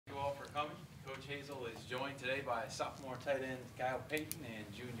Coach Hazel is joined today by sophomore tight end Kyle Payton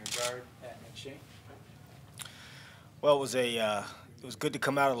and junior guard Pat McShane. Well, it was good to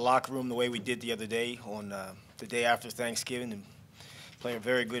come out of the locker room the way we did the other day on the day after Thanksgiving and play a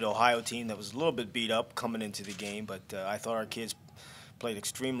very good Ohio team that was a little bit beat up coming into the game, but I thought our kids played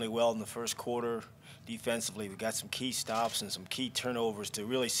extremely well in the first quarter defensively. We got some key stops and some key turnovers to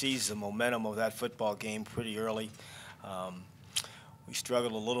really seize the momentum of that football game pretty early. We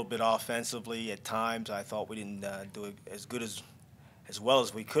struggled a little bit offensively at times. I thought we didn't do it as well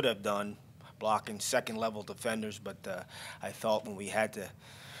as we could have done, blocking second-level defenders. But I thought when we had to,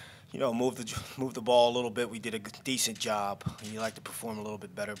 move the ball a little bit, we did a decent job. You like to perform a little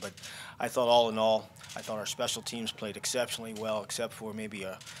bit better, but I thought all in all, I thought our special teams played exceptionally well, except for maybe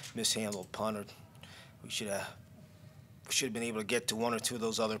a mishandled punt. Or we should have been able to get to one or two of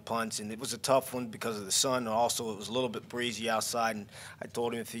those other punts, and it was a tough one because of the sun. Also, it was a little bit breezy outside, and I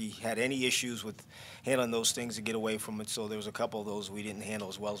told him if he had any issues with handling those things to get away from it. So there was a couple of those we didn't handle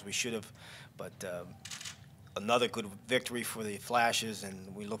as well as we should have, but another good victory for the Flashes,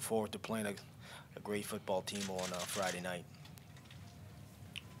 and we look forward to playing a great football team on Friday night.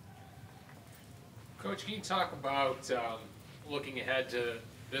 Coach, can you talk about looking ahead to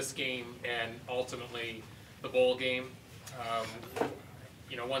this game and ultimately the bowl game?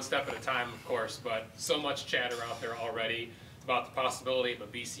 One step at a time, of course, but so much chatter out there already about the possibility of a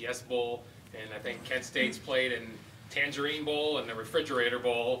BCS Bowl, and I think Kent State's played in Tangerine Bowl and the Refrigerator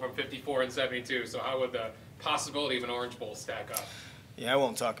Bowl from '54 and '72, so how would the possibility of an Orange Bowl stack up? Yeah, I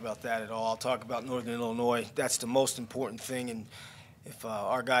won't talk about that at all. I'll talk about Northern Illinois. That's the most important thing, and if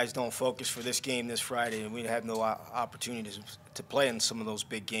our guys don't focus for this game this Friday, we have no opportunities to play in some of those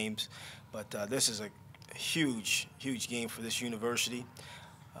big games. But this is a huge game for this university.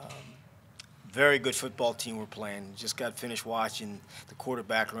 Very good football team we're playing. Just got finished watching the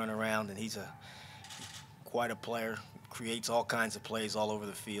quarterback run around, and he's quite a player. Creates all kinds of plays all over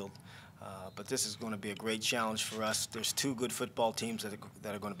the field. But this is going to be a great challenge for us. There's two good football teams that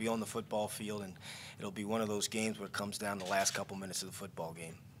are going to be on the football field, and it'll be one of those games where it comes down to the last couple minutes of the football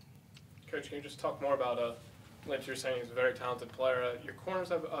game. Coach, can you just talk more about Lynch? You're saying he's a very talented player. Your corners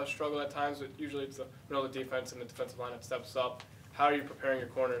have struggled at times, but usually it's the middle of the defense and the defensive line that steps up. How are you preparing your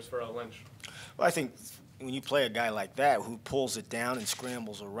corners for Lynch? Well, I think when you play a guy like that who pulls it down and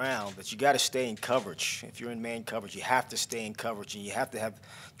scrambles around, that you got to stay in coverage. If you're in man coverage, you have to stay in coverage, and you have to have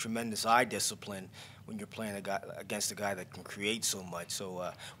tremendous eye discipline when you're playing against a guy that can create so much.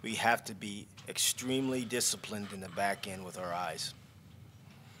 So we have to be extremely disciplined in the back end with our eyes.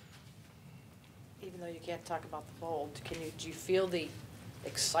 Even though you can't talk about the bowl, do you feel the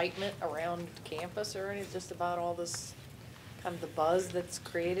excitement around campus or anything, just about all this kind of the buzz that's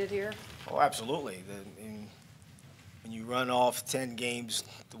created here? Oh, absolutely. When you run off 10 games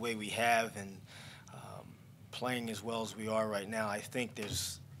the way we have and playing as well as we are right now, I think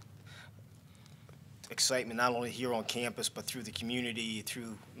there's excitement not only here on campus but through the community,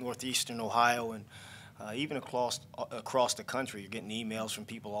 through northeastern Ohio, and even across the country. You're getting emails from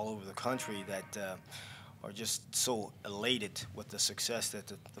people all over the country that are just so elated with the success that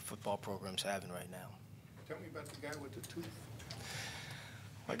the football program's having right now. Tell me about the guy with the tooth.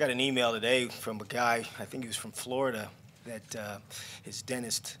 I got an email today from a guy, I think he was from Florida, that his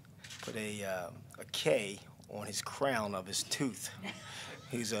dentist put a K on his crown of his tooth.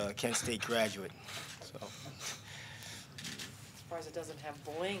 He's a Kent State graduate. So. Surprised it doesn't have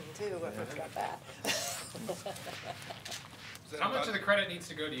bling, too. I forgot that. How much of the credit needs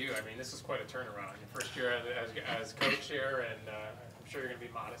to go to you? I mean, this is quite a turnaround. Your first year as coach here, and I'm sure you're going to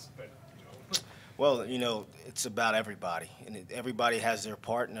be modest, but Well, it's about everybody, and everybody has their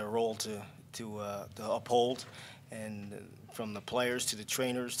part and their role to uphold, and from the players to the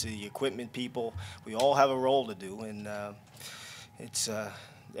trainers to the equipment people, we all have a role to do, and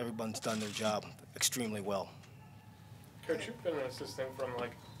everyone's done their job extremely well. Coach, you've been an assistant from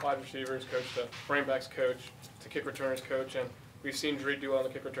wide receivers coach to running backs coach to kick returners coach, and we've seen Dree do well on the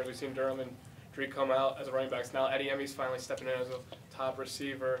kick returns. We've seen Durham and Dree come out as a running backs. Now Eddie Emmy's finally stepping in as a top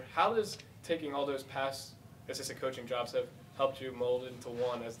receiver. How does taking all those past assistant coaching jobs have helped you mold into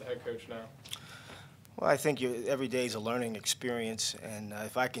one as the head coach now? Well, I think every day is a learning experience, and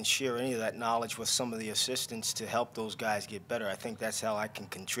if I can share any of that knowledge with some of the assistants to help those guys get better, I think that's how I can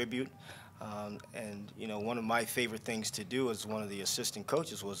contribute. And one of my favorite things to do as one of the assistant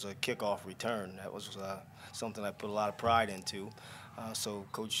coaches was a kickoff return. That was something I put a lot of pride into. So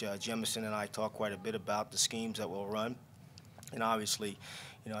Coach Jemison and I talk quite a bit about the schemes that we'll run. And obviously,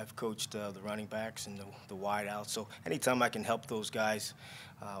 I've coached the running backs and the wideouts. So anytime I can help those guys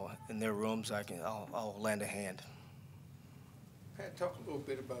in their rooms, I'll lend a hand. Pat, talk a little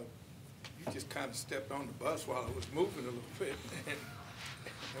bit about you just kind of stepped on the bus while it was moving a little bit.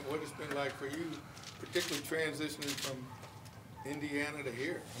 And what it's been like for you, particularly transitioning from Indiana to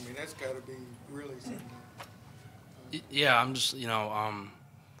here. I mean, that's got to be really something. Yeah, I'm just, I'm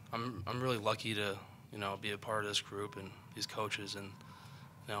really lucky to, be a part of this group and these coaches, and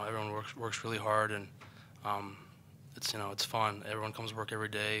everyone works really hard, and it's fun. Everyone comes to work every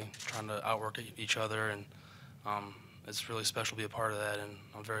day, trying to outwork each other, and it's really special to be a part of that, and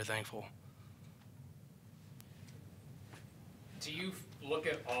I'm very thankful. Do you look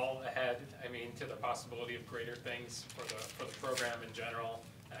at all ahead, to the possibility of greater things for the program in general?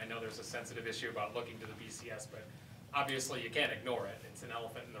 And I know there's a sensitive issue about looking to the BCS, but obviously you can't ignore it. It's an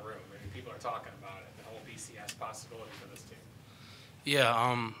elephant in the room. People are talking about it, the whole BCS possibility for this team.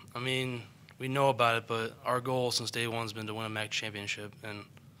 Yeah, we know about it, but our goal since day one has been to win a MAC championship, and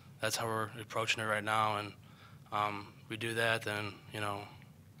that's how we're approaching it right now. And we do that, then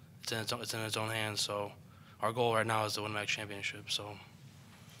it's in its own hands. So our goal right now is to win a MAC championship. So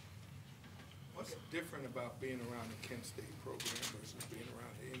What's different about being around the Kent State program versus being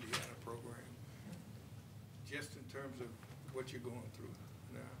around the Indiana program, just in terms of what you're going through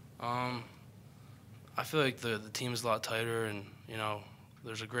now? I feel like the team is a lot tighter, and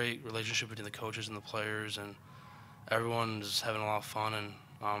there's a great relationship between the coaches and the players, and everyone is having a lot of fun,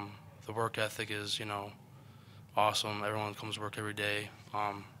 and the work ethic is awesome. Everyone comes to work every day,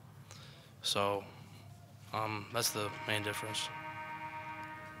 so that's the main difference.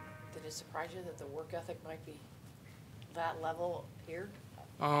 Did it surprise you that the work ethic might be that level here?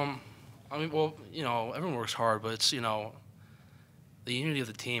 Well, everyone works hard, but it's the unity of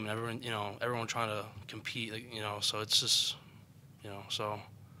the team, and everyone trying to compete, so it's just, so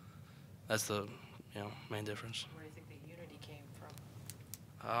that's the, main difference. Where do you think the unity came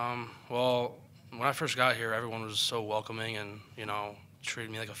from? Well, when I first got here, everyone was so welcoming and,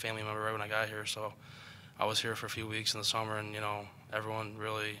 treated me like a family member right when I got here. So I was here for a few weeks in the summer, and, everyone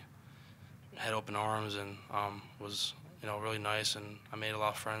really had open arms and was, really nice. And I made a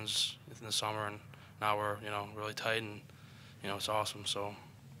lot of friends in the summer, and now we're, really tight, and, it's awesome. So.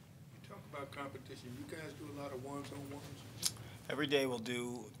 You talk about competition. You guys do a lot of ones-on-ones? Every day we'll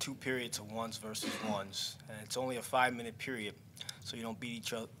do 2 periods of ones versus ones, and it's only a 5-minute period, so you don't beat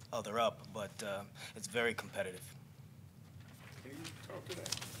each other up, but it's very competitive. Can you talk to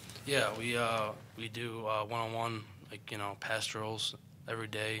that? Yeah, we do one-on-one, pass drills every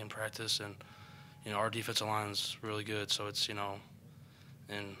day in practice, and our defensive line's really good, so it's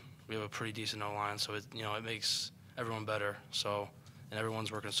and we have a pretty decent O-line, so it it makes everyone better. So, and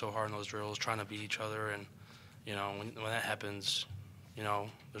everyone's working so hard in those drills, trying to beat each other, and when that happens,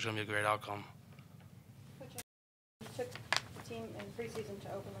 there's gonna be a great outcome. Coach, you took the team in preseason to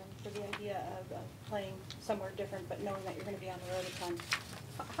Oberlin for the idea of playing somewhere different, but knowing that you're going to be on the road a ton.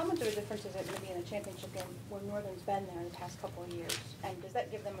 How much of a difference is it going to be in a championship game when Northern's been there in the past couple of years? And does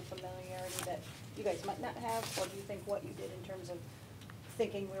that give them a familiarity that you guys might not have, or do you think what you did in terms of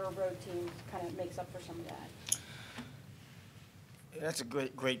thinking we were a road team kind of makes up for some of that? That's a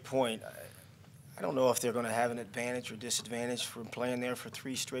great point. I don't know if they're going to have an advantage or disadvantage from playing there for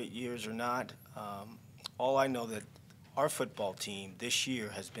 3 straight years or not. All I know that our football team this year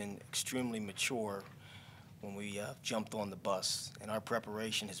has been extremely mature when we jumped on the bus, and our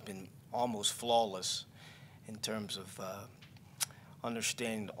preparation has been almost flawless in terms of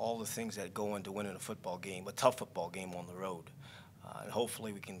understanding all the things that go into winning a football game, a tough football game on the road. And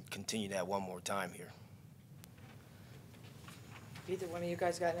hopefully we can continue that one more time here. Either one of you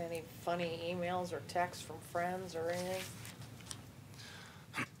guys gotten any funny emails or texts from friends or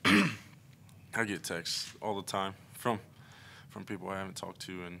anything? I get texts all the time from people I haven't talked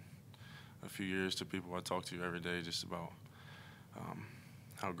to in a few years to people I talk to every day, just about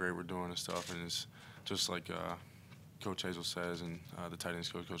how great we're doing and stuff. And it's just like Coach Hazel says, and the tight ends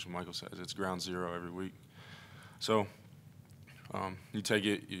coach, Coach Michael says, it's ground zero every week. So you take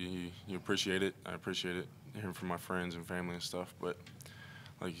it, you appreciate it. I appreciate it, hearing from my friends and family and stuff. But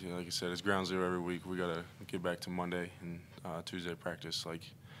like I said, it's ground zero every week. We gotta get back to Monday and Tuesday practice like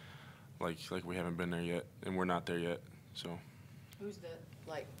we haven't been there yet, and we're not there yet. So. Who's the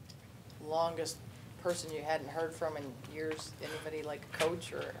longest person you hadn't heard from in years? Anybody like a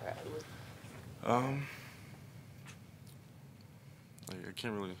coach or? I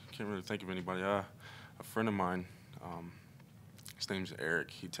can't really think of anybody. A friend of mine, his name's Eric.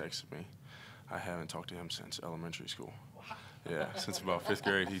 He texted me. I haven't talked to him since elementary school. Yeah, since about 5th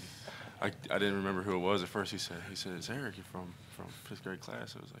grade. I didn't remember who it was at first. He said it's Eric. You're from 5th grade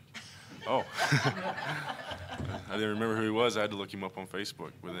class. I was like, oh. I didn't remember who he was. I had to look him up on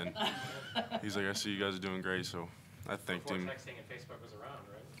Facebook. But then he's like, I see you guys are doing great. So I thanked him. Before texting and Facebook was around,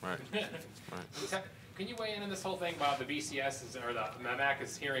 right? Right. Right. Can you weigh in on this whole thing about the BCS or the MAC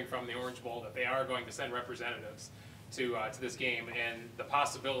is hearing from the Orange Bowl that they are going to send representatives to this game, and the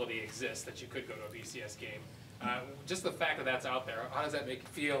possibility exists that you could go to a BCS game. Just the fact that that's out there, how does that make you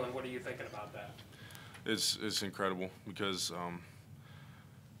feel, and what are you thinking about that? It's incredible because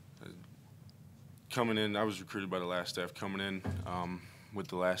coming in, I was recruited by the last staff. Coming in with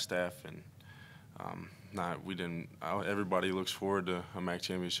the last staff, and everybody looks forward to a MAC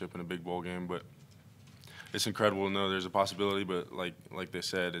championship and a big bowl game, but it's incredible to know there's a possibility. But like they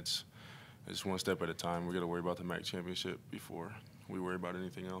said, it's one step at a time. We got to worry about the MAC championship before we worry about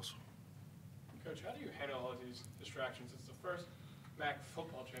anything else. Coach, how do you handle all these distractions? It's the first MAC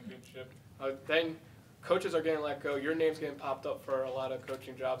football championship. Then coaches are getting let go. Your name's getting popped up for a lot of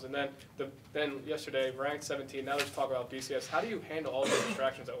coaching jobs. And then yesterday, ranked 17. Now there's talk about BCS. How do you handle all those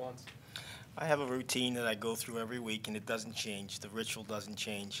distractions at once? I have a routine that I go through every week, and it doesn't change. The ritual doesn't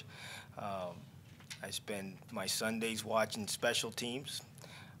change. I spend my Sundays watching special teams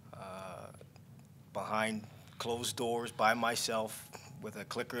behind closed doors by myself with a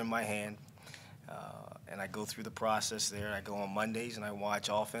clicker in my hand. And I go through the process there. I go on Mondays and I watch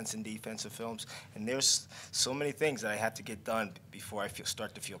offense and defensive films. And there's so many things that I have to get done before I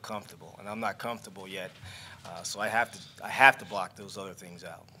start to feel comfortable. And I'm not comfortable yet, so I have to block those other things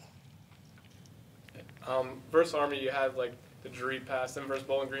out. Versus Army, you had like the Dree pass. Then versus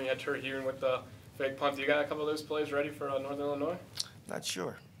Bowling Green, you had Terry Hewen with the fake punt. You got a couple of those plays ready for Northern Illinois? Not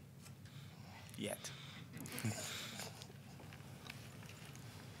sure yet.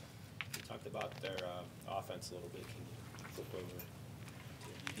 Talked about their offense a little bit. Can you flip over?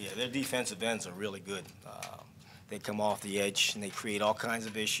 Yeah, their defensive ends are really good. They come off the edge and they create all kinds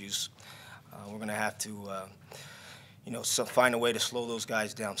of issues. We're going to have to, find a way to slow those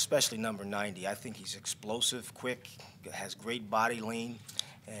guys down, especially number 90. I think he's explosive, quick, has great body lean,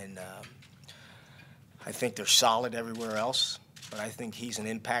 and I think they're solid everywhere else. But I think he's an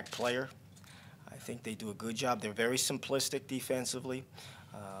impact player. I think they do a good job. They're very simplistic defensively.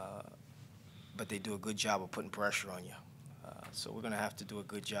 But they do a good job of putting pressure on you. So we're going to have to do a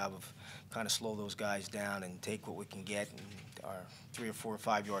good job of kind of slow those guys down and take what we can get in our 3 or 4 or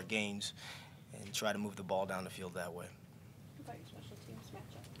 5 yard gains and try to move the ball down the field that way. What about your special teams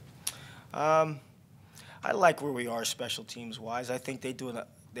matchup? I like where we are special teams wise. I think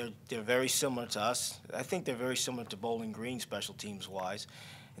they're very similar to us. I think they're very similar to Bowling Green special teams wise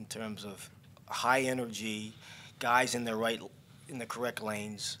in terms of high energy, guys in the correct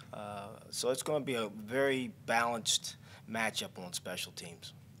lanes. So it's going to be a very balanced matchup on special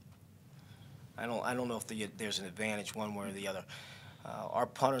teams. I don't know if there's an advantage one way or the other. Our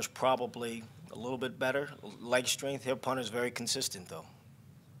punter's probably a little bit better leg strength. Their punter's very consistent though.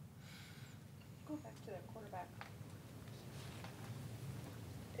 Go back to the quarterback.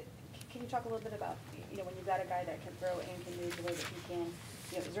 Can you talk a little bit about, when you've got a guy that can throw and can move the way that he can,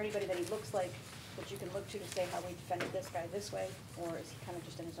 is there anybody that he looks like that you can look to say how we defended this guy this way, or is he kind of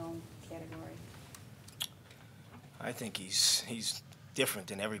just in his own category? I think he's different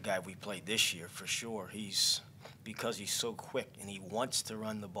than every guy we played this year for sure. Because he's so quick and he wants to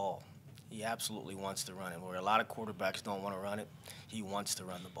run the ball. He absolutely wants to run it. Where a lot of quarterbacks don't want to run it, he wants to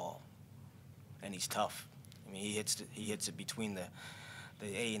run the ball, and he's tough. I mean, he hits it between the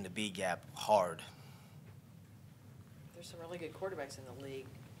A and the B gap hard. There's some really good quarterbacks in the league.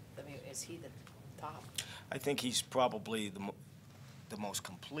 I mean, is he the top? I think he's probably the most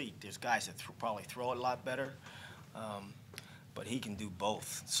complete. There's guys that probably throw it a lot better, but he can do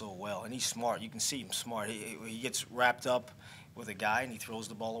both so well. And he's smart. You can see him smart. He gets wrapped up with a guy and he throws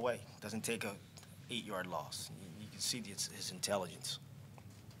the ball away. Doesn't take a 8 yard loss. You can see his intelligence.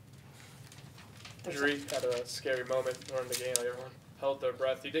 Dree had a scary moment during the game. Everyone held their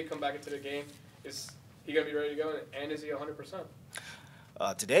breath. He did come back into the game. Is he going to be ready to go? And is he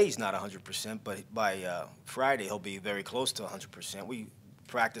 100%? Today he's not 100%, but by Friday he'll be very close to 100%. We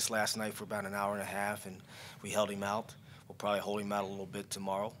practiced last night for about an hour and a half, and we held him out. We'll probably hold him out a little bit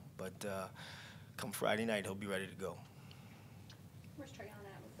tomorrow, but come Friday night he'll be ready to go. Where's Trayon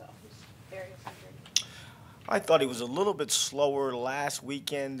at with his various injuries? I thought he was a little bit slower last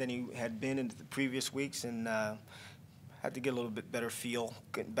weekend than he had been in the previous weeks, and had to get a little bit better feel,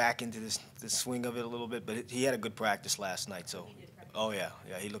 getting back into the swing of it a little bit. But he had a good practice last night, so. Oh yeah,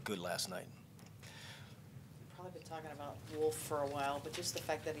 he looked good last night. We've probably been talking about Wolf for a while, but just the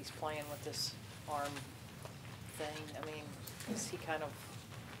fact that he's playing with this arm thing, I mean, does he kind of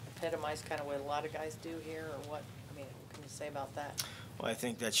epitomize kind of what a lot of guys do here, or what? I mean, what can you say about that? Well, I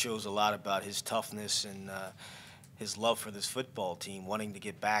think that shows a lot about his toughness and his love for this football team, wanting to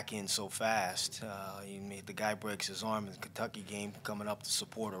get back in so fast. The guy breaks his arm in the Kentucky game, coming up to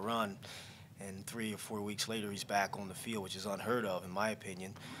support a run, and 3 or 4 weeks later he's back on the field, which is unheard of in my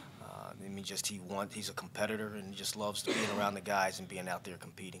opinion. He's a competitor and he just loves being around the guys and being out there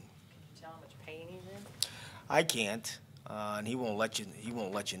competing. Can you tell how much pain he's in? I can't, and he won't let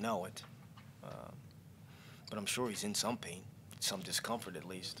you know it. But I'm sure he's in some pain, some discomfort at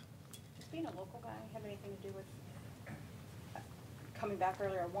least. Does being a local guy have anything to do with coming back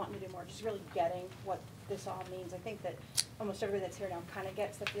earlier, wanting to do more, just really getting what this all means? I think that almost everybody that's here now kind of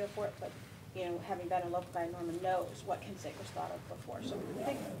gets the feel for it, but having been a local guy, Norman knows what Kent State was thought of before. So do you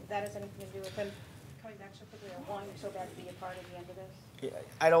think that has anything to do with him coming back so quickly or wanting so bad to be a part of the end of this?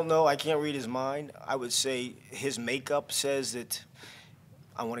 I don't know. I can't read his mind. I would say his makeup says that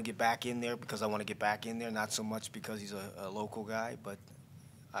I want to get back in there because I want to get back in there, not so much because he's a local guy, but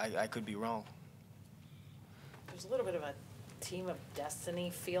I could be wrong. There's a little bit of a team of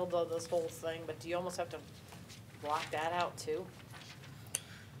destiny feel to this whole thing, but do you almost have to block that out too?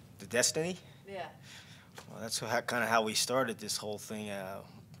 The destiny? Yeah. Well, that's kind of how we started this whole thing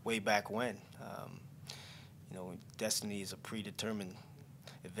way back when. Destiny is a predetermined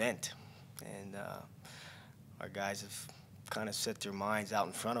event, and our guys have kind of set their minds out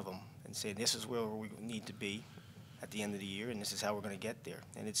in front of them and say, this is where we need to be at the end of the year, and this is how we're going to get there.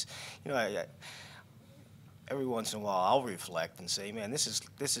 And it's, every once in a while I'll reflect and say, man, this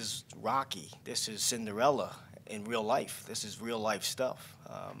is Rocky. This is Cinderella in real life. This is real life stuff.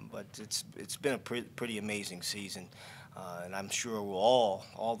 But it's been a pretty amazing season, and I'm sure we'll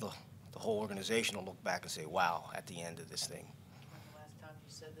all the whole organization will look back and say, wow, at the end of this thing. When the last time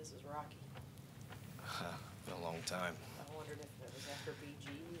you said this is Rocky? Been a long time. I wondered if it was after BG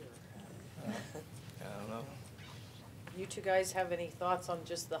or... I don't know. You two guys have any thoughts on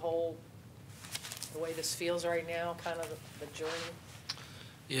just the way this feels right now, kind of the journey?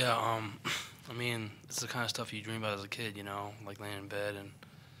 Yeah, I mean, it's the kind of stuff you dream about as a kid, like laying in bed and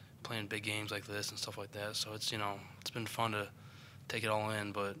playing big games like this and stuff like that. So it's, it's been fun to take it all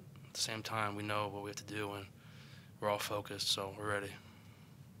in, but at the same time, we know what we have to do, and we're all focused, so we're ready.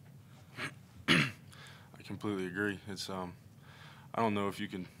 I completely agree. It's I don't know if you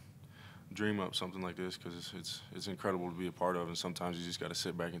can dream up something like this because it's incredible to be a part of, and sometimes you just got to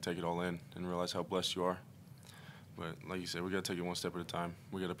sit back and take it all in and realize how blessed you are. But like you said, we got to take it one step at a time.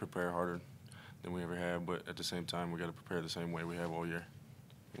 We got to prepare harder than we ever have, but at the same time, we got to prepare the same way we have all year.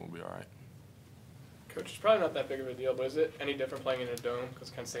 We'll be all right. Coach, it's probably not that big of a deal, but is it any different playing in a dome? Because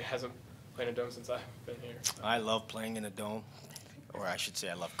Kent State hasn't played in a dome since I've been here. I love playing in a dome, or I should say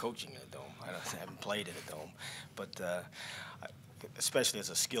I love coaching in a dome. I haven't played in a dome, but especially as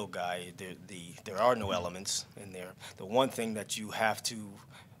a skill guy, there are no elements in there. The one thing that you have to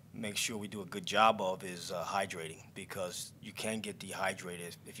make sure we do a good job of is hydrating, because you can get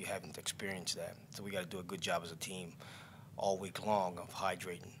dehydrated if you haven't experienced that. So we got to do a good job as a team all week long of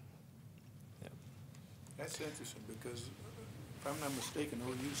hydrating. That's interesting because, if I'm not mistaken,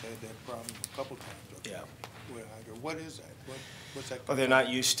 OU's had that problem a couple times. Yeah. What is that? What's that? Well, they're not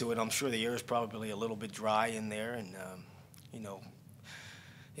used to it. I'm sure the air is probably a little bit dry in there, and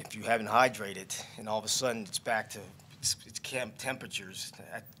if you haven't hydrated, and all of a sudden it's back to it's camp temperatures.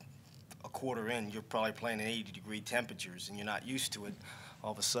 At a quarter in, you're probably playing in 80-degree temperatures, and you're not used to it.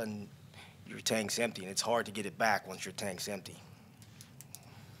 All of a sudden, your tank's empty, and it's hard to get it back once your tank's empty.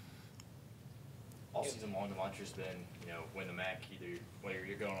 All season long, the mantra's been, win the MAC. Either whether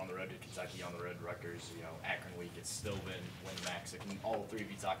you're going on the road to Kentucky, on the road to Rutgers, Akron week, it's still been win the MAC. So can all three of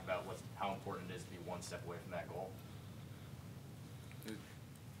you talk about how important it is to be one step away from that goal?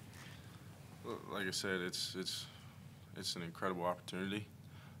 Like I said, it's an incredible opportunity,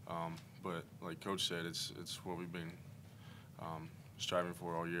 but like Coach said, it's what we've been striving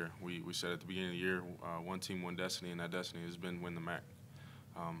for all year. We said at the beginning of the year, one team, one destiny, and that destiny has been win the MAC.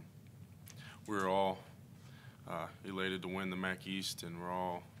 We're all elated to win the MAC East, and we're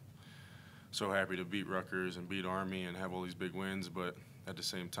all so happy to beat Rutgers and beat Army and have all these big wins, but at the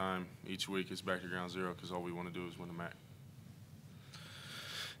same time, each week it's back to ground zero because all we want to do is win the MAC.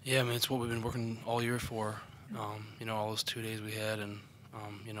 Yeah, I mean, it's what we've been working all year for, all those 2 days we had, and,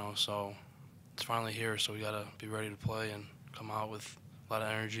 so it's finally here, so we got to be ready to play and come out with a lot of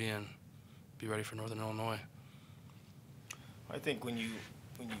energy and be ready for Northern Illinois. I think when you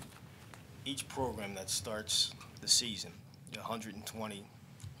each program that starts the season, 120,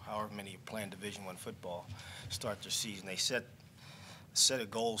 however many playing Division I football, start their season, they set a set of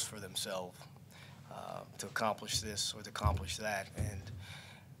goals for themselves to accomplish this or to accomplish that, and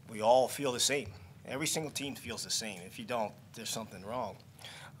we all feel the same. Every single team feels the same. If you don't, there's something wrong.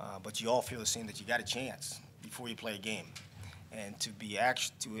 But you all feel the same, that you got a chance. before you play a game. And to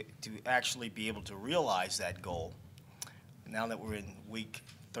actually be able to realize that goal, now that we're in week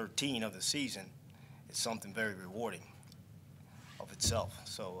 13 of the season, it's something very rewarding of itself.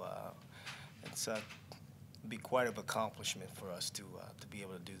 So it's be quite an accomplishment for us to be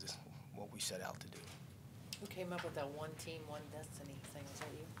able to do this, what we set out to do. Who came up with that one team, one destiny thing? Was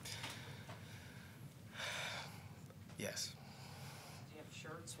that you? Yes, Do you have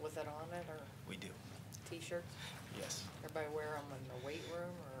shirts with it on it, or we do. T-shirts? Yes. Everybody wear them in the weight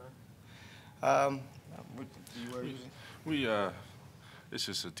room, or? Do you wear yours? We it's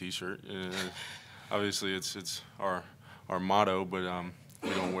just a T-shirt. Obviously, it's our motto, but we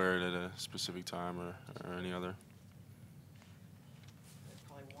don't wear it at a specific time or any other. It's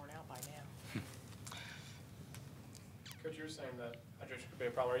probably worn out by now. Coach, you were saying that hydration could be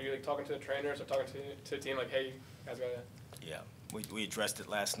a problem. Are you like talking to the trainers or talking to the team like, hey, you guys gotta? Yeah, we addressed it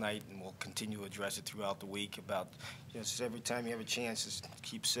last night, and we'll continue to address it throughout the week about just every time you have a chance, just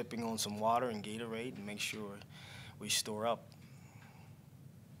keep sipping on some water and Gatorade and make sure we store up.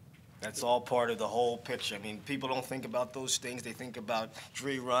 That's all part of the whole picture. I mean, people don't think about those things. They think about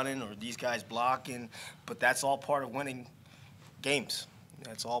Dre running or these guys blocking, but that's all part of winning games.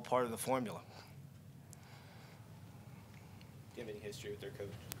 That's all part of the formula. Do you have any history with their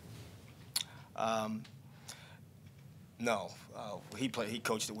coach? No, he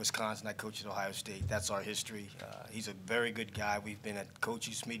coached at Wisconsin. I coached at Ohio State. That's our history. He's a very good guy. We've been at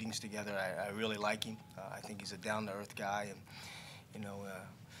coaches meetings together. I really like him. I think he's a down-to-earth guy, and you know,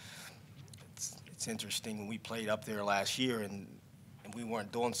 it's interesting when we played up there last year and we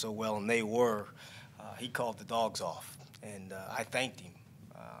weren't doing so well, and they were. He called the dogs off, and I thanked him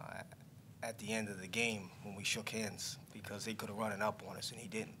at the end of the game when we shook hands because they could have run it up on us, and he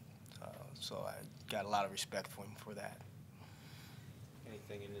didn't. So I got a lot of respect for him for that.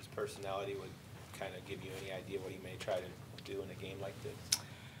 Anything in his personality would kind of give you any idea what he may try to do in a game like this?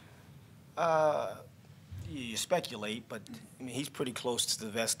 You speculate, but I mean, he's pretty close to the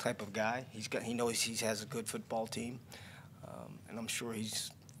vest type of guy. He knows he has a good football team, and I'm sure he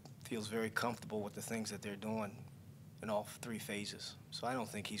feels very comfortable with the things that they're doing in all three phases. So I don't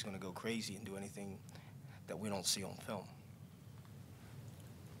think he's going to go crazy and do anything that we don't see on film.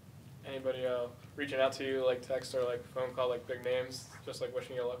 Anybody reaching out to you, like text or like phone call, like big names, just like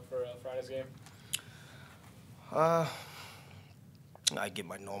wishing you luck for Friday's game? I get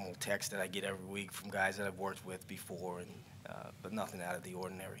my normal text that I get every week from guys that I've worked with before, and but nothing out of the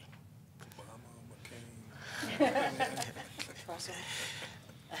ordinary. Russell?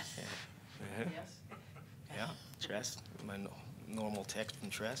 Yeah. Yes? Yeah, Tress, my normal text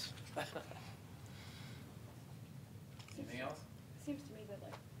from Tress. Anything else? It seems to me that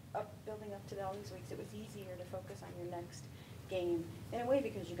building up to all these weeks, it was easier to focus on your next game in a way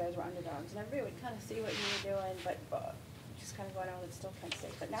because you guys were underdogs and everybody would kind of see what you were doing, but just kind of going on with still Kent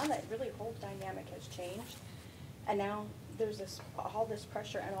State. But now that really whole dynamic has changed, and now there's all this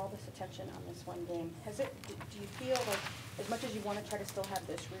pressure and all this attention on this one game. Do you feel like, as much as you want to try to still have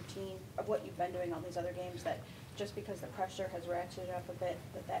this routine of what you've been doing all these other games, that just because the pressure has ratcheted up a bit,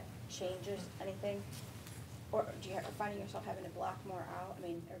 that changes anything? Or do you finding yourself having to block more out? I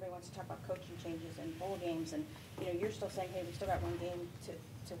mean, everybody wants to talk about coaching changes and bowl games, and you're still saying, hey, we still got one game to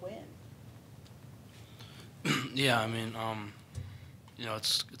win. Yeah, I mean,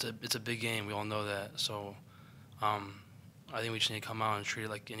 it's a big game. We all know that. So, I think we just need to come out and treat it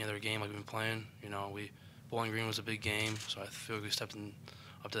like any other game like we've been playing. Bowling Green was a big game, so I feel like we stepped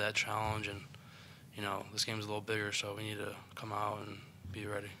up to that challenge, and this game's a little bigger, so we need to come out and be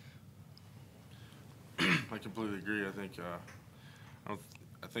ready. I completely agree. I think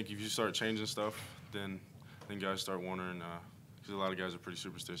if you start changing stuff, then guys start wondering. Because a lot of guys are pretty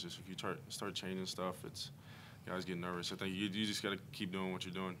superstitious. If you start changing stuff, guys get nervous. I think you just got to keep doing what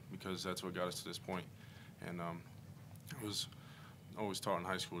you're doing because that's what got us to this point. And I was always taught in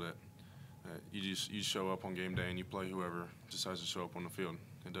high school that you show up on game day and you play whoever decides to show up on the field.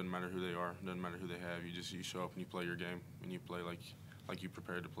 It doesn't matter who they are. It doesn't matter who they have. You show up and you play your game and you play like you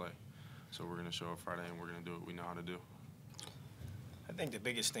prepared to play. So we're going to show up Friday, and we're going to do what we know how to do. I think the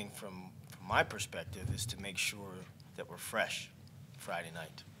biggest thing from my perspective is to make sure that we're fresh Friday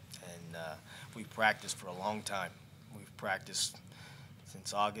night. And we've practiced for a long time. We've practiced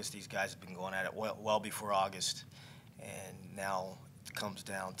since August. These guys have been going at it well before August. And now it comes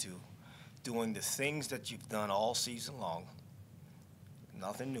down to doing the things that you've done all season long,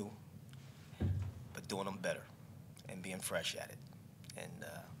 nothing new, but doing them better and being fresh at it. And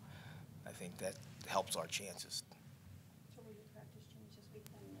I think that helps our chances. So will you practice change this week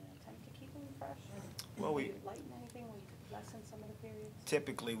in an attempt to keep them fresh? Well, will you lighten anything? Will you lessen some of the periods?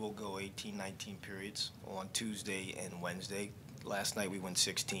 Typically, we'll go 18, 19 periods on Tuesday and Wednesday. Last night, we went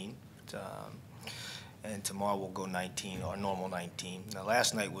 16. And tomorrow, we'll go 19, our normal 19. Now,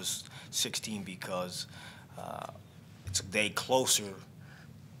 last night was 16 because it's a day closer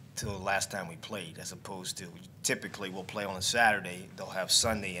to the last time we played, as opposed to typically we'll play on a Saturday. They'll have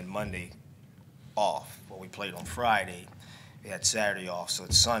Sunday and Monday off. Well, we played on Friday. We had Saturday off, so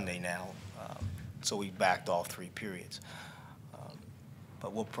it's Sunday now. So we backed off 3 periods.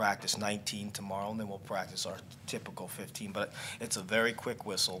 But we'll practice 19 tomorrow, and then we'll practice our typical 15. But it's a very quick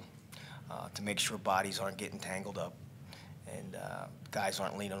whistle to make sure bodies aren't getting tangled up and guys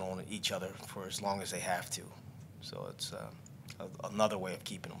aren't leaning on each other for as long as they have to. So it's another way of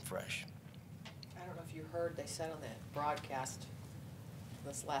keeping them fresh. I don't know if you heard, they said on the broadcast,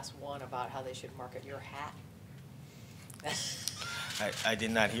 this last one, about how they should market your hat. I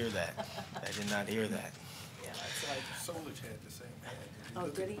did not hear that. I did not hear that. Yeah, it's like, Solich had the same hat. Oh,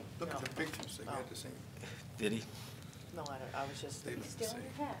 Look did at- he? Look No. at the pictures, they Oh. had the same. Did he? no, I was just, They I look the Stealing same.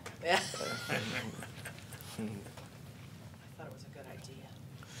 your hat. Yeah. thought it was a good idea.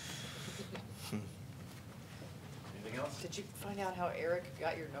 Anything else? Did you find out how Eric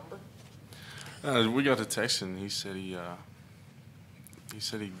got your number? We got a text and he said he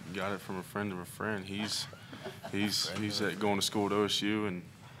got it from a friend of a friend. He's going to school at OSU, and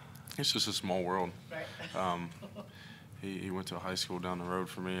it's just a small world. Right. He went to a high school down the road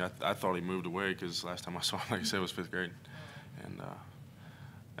from me. I thought he moved away because last time I saw him, like I said, was 5th grade, and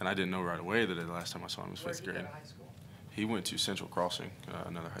I didn't know right away that the last time I saw him was 5th Where'd he go grade. to high school? He went to Central Crossing,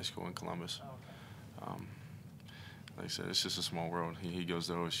 another high school in Columbus. Oh, okay. Like I said, it's just a small world. He goes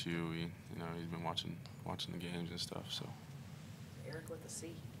to OSU. He's been watching the games and stuff. So Eric with a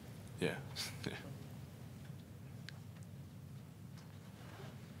C. yeah.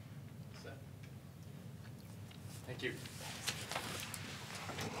 Thank you.